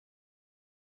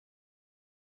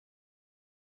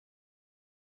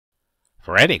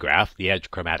For any graph, the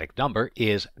edge chromatic number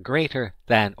is greater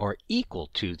than or equal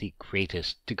to the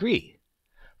greatest degree.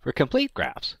 For complete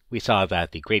graphs, we saw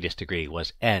that the greatest degree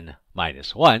was n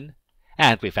minus 1,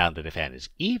 and we found that if n is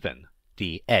even,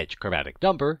 the edge chromatic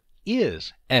number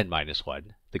is n minus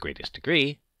 1, the greatest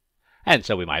degree. And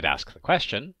so we might ask the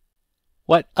question,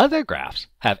 what other graphs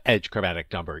have edge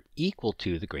chromatic number equal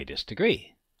to the greatest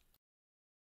degree?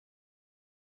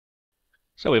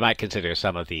 So we might consider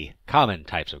some of the common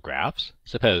types of graphs.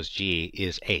 Suppose G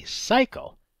is a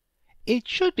cycle. It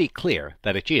should be clear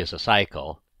that if G is a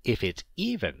cycle, if it's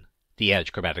even, the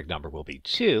edge chromatic number will be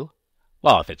 2,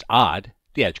 while if it's odd,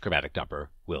 the edge chromatic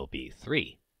number will be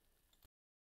 3.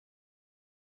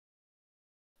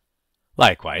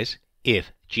 Likewise,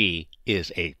 if G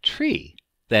is a tree,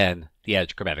 then the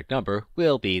edge chromatic number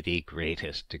will be the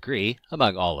greatest degree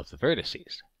among all of the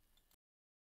vertices.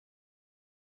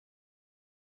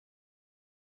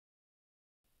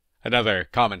 Another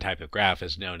common type of graph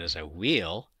is known as a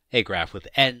wheel, a graph with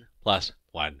n plus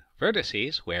 1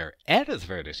 vertices, where n of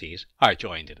the vertices are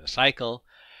joined in a cycle,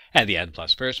 and the n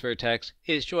plus first vertex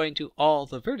is joined to all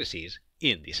the vertices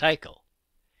in the cycle.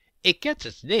 It gets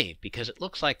its name because it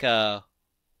looks like a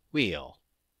wheel.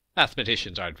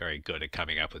 Mathematicians aren't very good at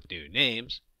coming up with new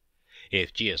names.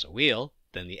 If G is a wheel,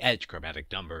 then the edge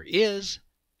chromatic number is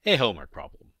a homework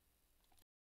problem.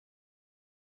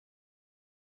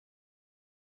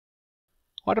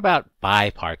 What about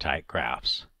bipartite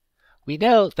graphs? We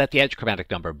know that the edge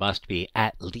chromatic number must be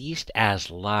at least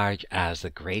as large as the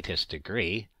greatest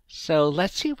degree, so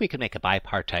let's see if we can make a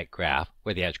bipartite graph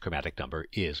where the edge chromatic number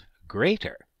is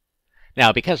greater.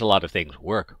 Now, because a lot of things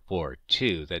work for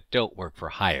 2 that don't work for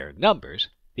higher numbers,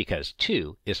 because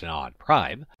 2 is an odd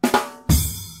prime,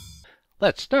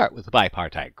 let's start with a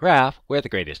bipartite graph where the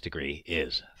greatest degree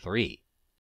is 3.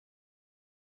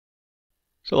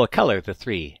 So we'll color the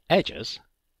 3 edges.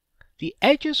 The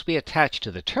edges we attach to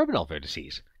the terminal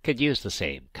vertices can use the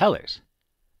same colors.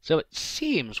 So it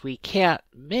seems we can't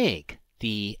make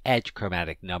the edge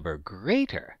chromatic number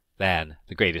greater than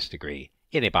the greatest degree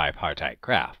in a bipartite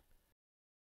graph.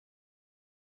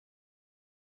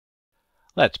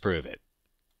 Let's prove it.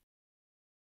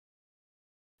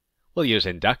 We'll use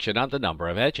induction on the number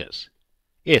of edges.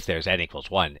 If there's n equals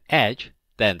 1 edge,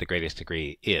 then the greatest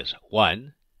degree is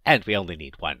 1, and we only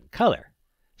need 1 color.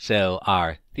 So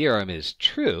our theorem is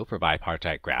true for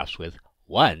bipartite graphs with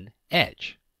 1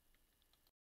 edge.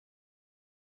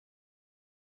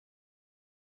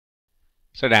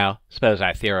 So now, suppose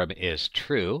our theorem is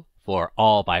true for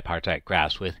all bipartite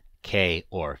graphs with k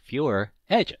or fewer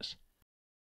edges.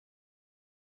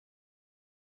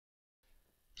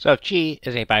 So if G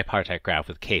is a bipartite graph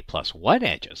with k plus 1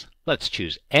 edges, let's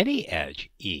choose any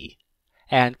edge E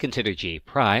and consider G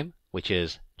prime, which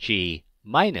is G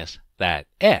minus that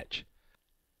edge.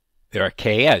 There are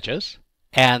k edges,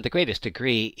 and the greatest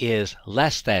degree is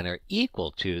less than or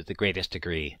equal to the greatest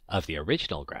degree of the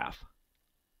original graph.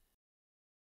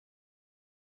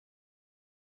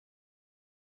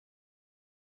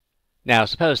 Now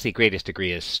suppose the greatest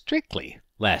degree is strictly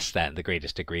less than the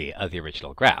greatest degree of the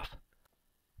original graph.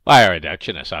 By our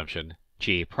induction assumption,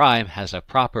 G prime has a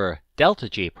proper delta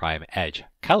G prime edge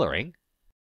coloring.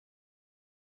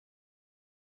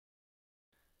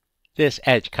 This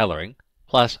edge coloring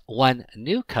plus 1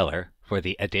 new color for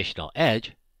the additional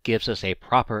edge gives us a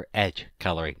proper edge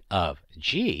coloring of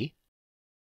G.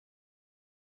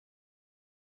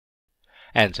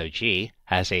 And so G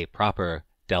has a proper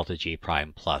delta G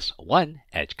prime plus 1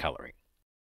 edge coloring.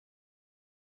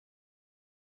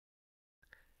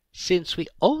 Since we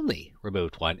only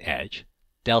removed 1 edge,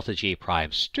 delta G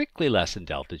prime strictly less than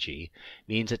delta G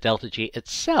means that delta G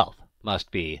itself must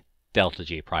be delta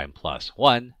G prime plus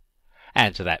 1,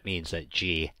 and so that means that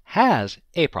G has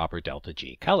a proper delta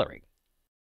G coloring.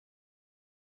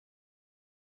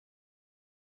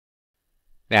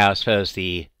 Now suppose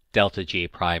the delta G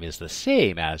prime is the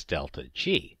same as delta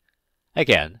G.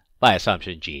 Again, by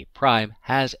assumption G prime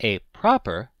has a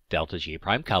proper delta G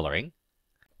prime coloring.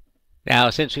 Now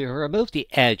since we removed the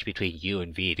edge between U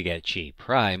and V to get G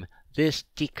prime, this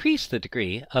decreased the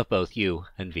degree of both U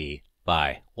and V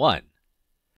by 1.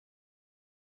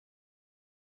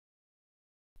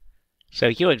 So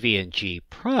U and V and G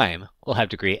prime will have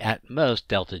degree at most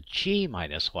delta G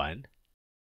minus 1,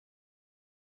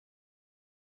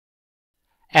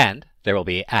 and there will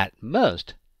be at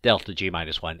most delta G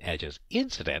minus 1 edges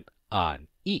incident on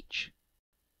each.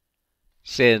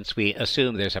 Since we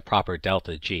assume there's a proper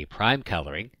delta G prime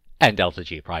coloring, and delta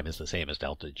G prime is the same as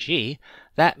delta G,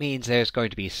 that means there's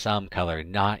going to be some color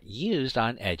not used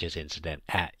on edges incident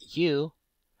at U,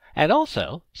 and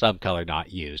also some color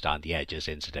not used on the edges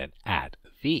incident at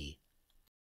V.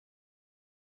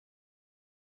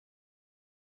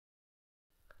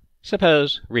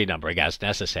 Suppose, renumbering as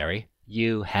necessary,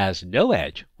 U has no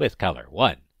edge with color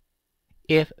 1.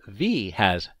 If V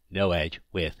has no edge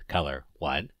with color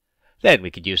 1, then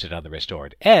we could use it on the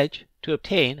restored edge to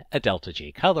obtain a delta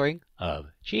G coloring of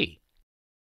G.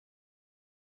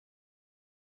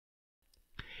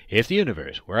 If the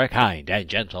universe were a kind and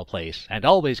gentle place and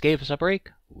always gave us a break,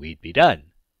 we'd be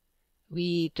done.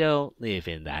 We don't live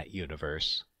in that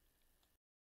universe.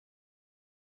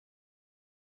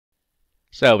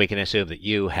 So we can assume that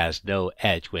U has no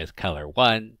edge with color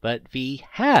 1, but V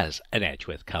has an edge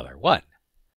with color 1.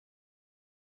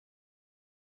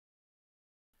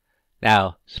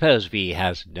 Now, suppose V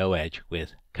has no edge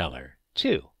with color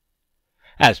 2.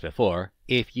 As before,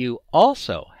 if U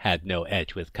also had no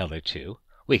edge with color 2,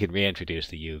 we can reintroduce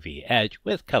the UV edge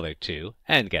with color 2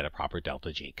 and get a proper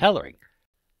delta G coloring.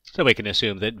 So we can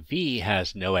assume that V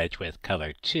has no edge with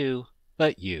color 2,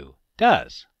 but U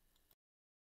does.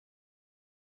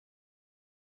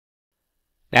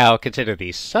 Now consider the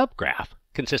subgraph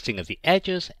consisting of the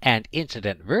edges and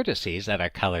incident vertices that are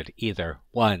colored either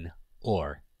 1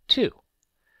 or 2.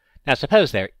 Now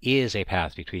suppose there is a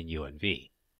path between U and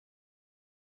V.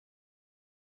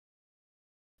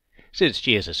 Since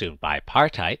G is assumed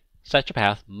bipartite, such a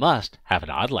path must have an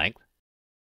odd length.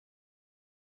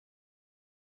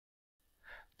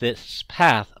 This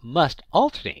path must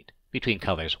alternate between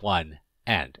colors 1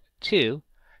 and 2,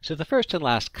 so the first and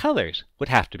last colors would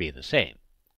have to be the same.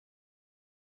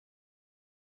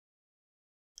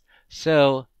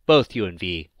 So both U and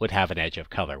V would have an edge of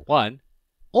color 1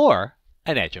 or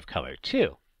an edge of color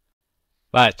 2.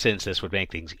 But since this would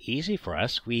make things easy for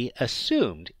us, we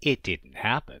assumed it didn't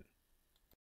happen.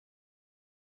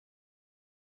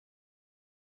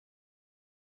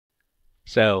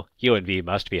 So U and V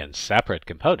must be in separate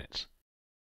components.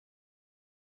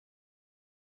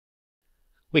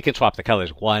 We can swap the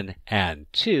colors 1 and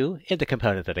 2 in the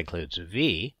component that includes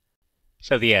V,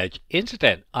 so the edge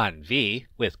incident on V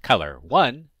with color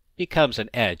 1 becomes an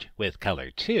edge with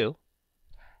color 2,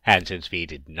 and since V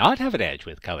did not have an edge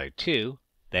with color 2,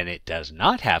 then it does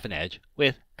not have an edge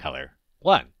with color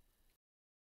 1.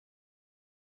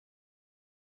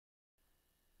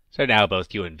 So now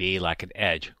both U and V lack an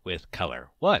edge with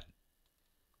color 1,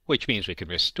 which means we can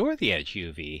restore the edge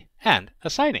UV and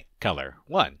assign it color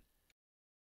 1.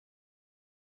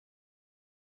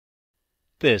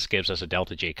 This gives us a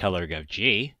delta G coloring of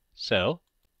G, so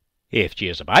if G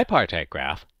is a bipartite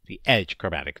graph, the edge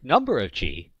chromatic number of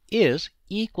G is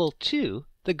equal to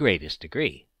the greatest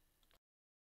degree.